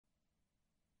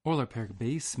Orlah Perek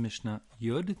Beis, Mishnah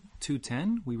Yud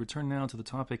 210. We return now to the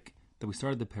topic that we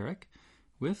started the Perek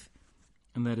with,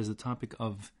 and that is the topic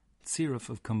of tziruf,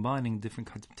 of combining different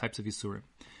types of Yisurim.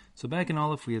 So back in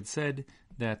Aleph we had said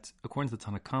that according to the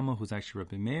Tanna Kama, who's actually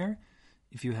Rabbi Meir,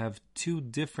 if you have two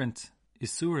different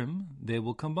Yisurim, they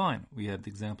will combine. We had the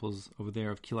examples over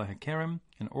there of Kilai HaKerem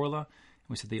and Orlah, and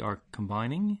we said they are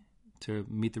combining to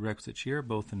meet the requisite shear,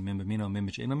 both in Mim B'mino and Mim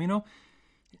B'She'en Amino.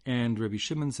 And Rabbi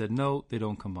Shimon said, no, they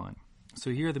don't combine.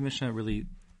 So here the Mishnah really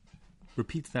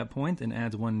repeats that point and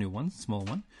adds one new one, small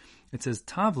one. It says,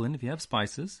 Tavlin, if you have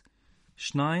spices,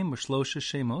 Shnaim or Shlosha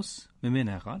Shemos, Mimin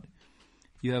Echad,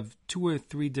 you have two or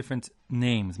three different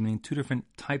names, meaning two different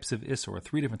types of Isser, or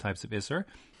three different types of Isser,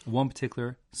 one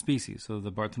particular species. So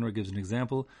the Bartanur gives an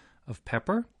example of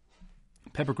pepper.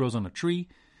 Pepper grows on a tree,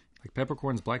 like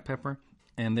peppercorns, black pepper,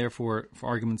 and therefore, for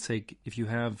argument's sake, if you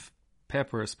have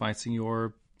pepper spicing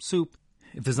your soup,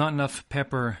 if there's not enough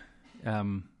pepper,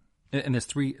 and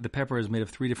the pepper is made of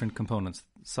three different components.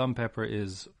 Some pepper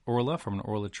is Orlah, from an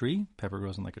Orlah tree. Pepper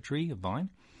grows on like a tree, a vine.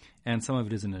 And some of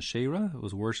it is in a Sheira, it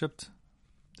was worshipped.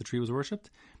 The tree was worshipped.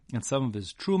 And some of it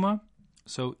is Truma.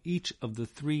 So each of the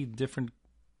three different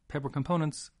pepper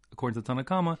components, according to Tanna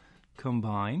Kama,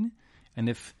 combine.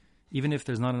 And even if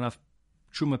there's not enough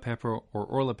Truma pepper or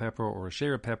Orlah pepper or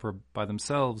Sheira pepper by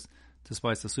themselves to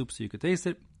spice the soup so you could taste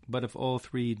it, but if all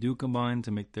three do combine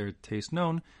to make their taste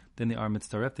known, then they are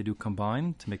mitzaref, they do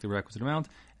combine to make the requisite amount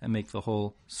and make the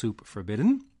whole soup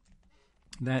forbidden.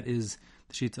 That is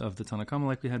the sheet of the Tanna Kama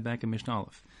like we had back in Mishnah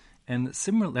Aleph. And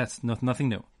similar, that's nothing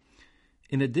new.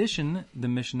 In addition, the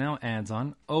Mishnah now adds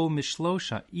on,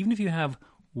 mishlosha, even if you have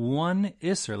one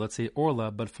Isser, let's say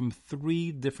Orlah, but from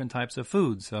three different types of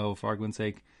food. So for argument's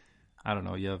sake, I don't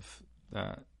know, you have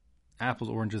apples,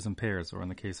 oranges, and pears, or in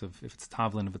the case of, if it's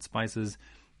tavlin, if it's spices,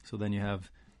 so then you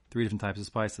have three different types of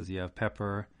spices. You have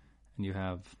pepper, and you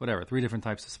have three different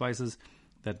types of spices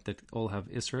that all have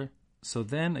Isra. So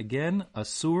then again,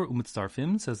 asur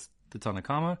umitzarfim, says the Tanna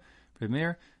Kama,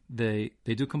 Meir, they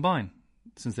do combine,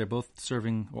 since they're both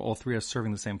serving, or all three are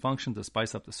serving the same function to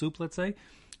spice up the soup, let's say.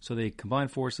 So they combine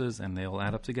forces, and they all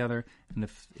add up together, and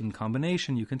if in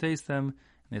combination you can taste them,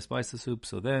 and they spice the soup,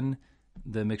 so then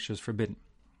the mixture is forbidden.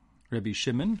 Rabbi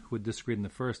Shimon, who had disagreed in the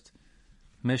first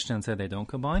Mishnah and said they don't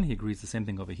combine, he agrees the same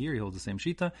thing over here. He holds the same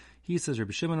shita. He says,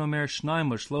 Rabbi Shimon Omer, Shnaim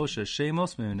or Shlosha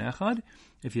Shemos Mimin Echad.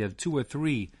 If you have two or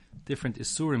three different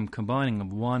Isurim combining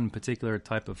of one particular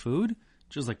type of food,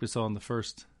 just like we saw in the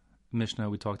first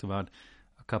Mishnah, we talked about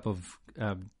a cup of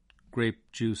grape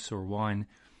juice or wine.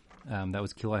 That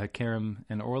was Kilai HaKerem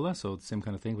and Orlah, so it's the same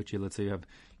kind of thing. But let's say you have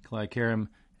Kilai HaKerem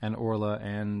and Orlah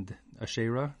and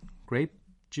Ashera, grape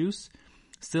juice.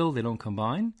 Still, they don't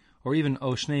combine. Or even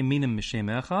Oshnei Minim Mishem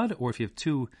Echad, or if you have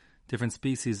two different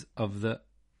species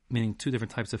meaning two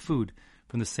different types of food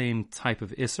from the same type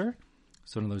of Isser.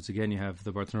 So in other words, again, you have,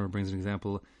 the Bartanur brings an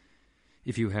example,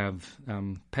 if you have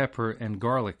pepper and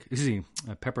garlic,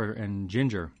 pepper and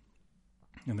ginger,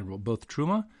 and they're both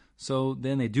Truma, so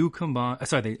then they do combine,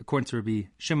 according to Rabbi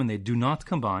Shimon, they do not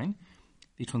combine.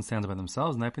 Each one stands by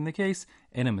themselves, and that being the case,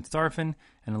 Enam Mitzarfin,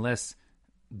 and unless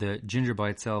the ginger by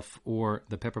itself or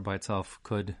the pepper by itself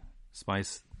could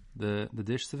spice the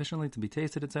dish sufficiently to be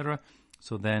tasted, etc.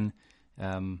 So then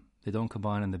they don't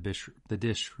combine and the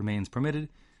dish remains permitted.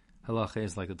 Halacha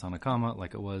is like the Tanna Kama,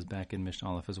 like it was back in Mishnah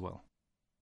Aleph as well.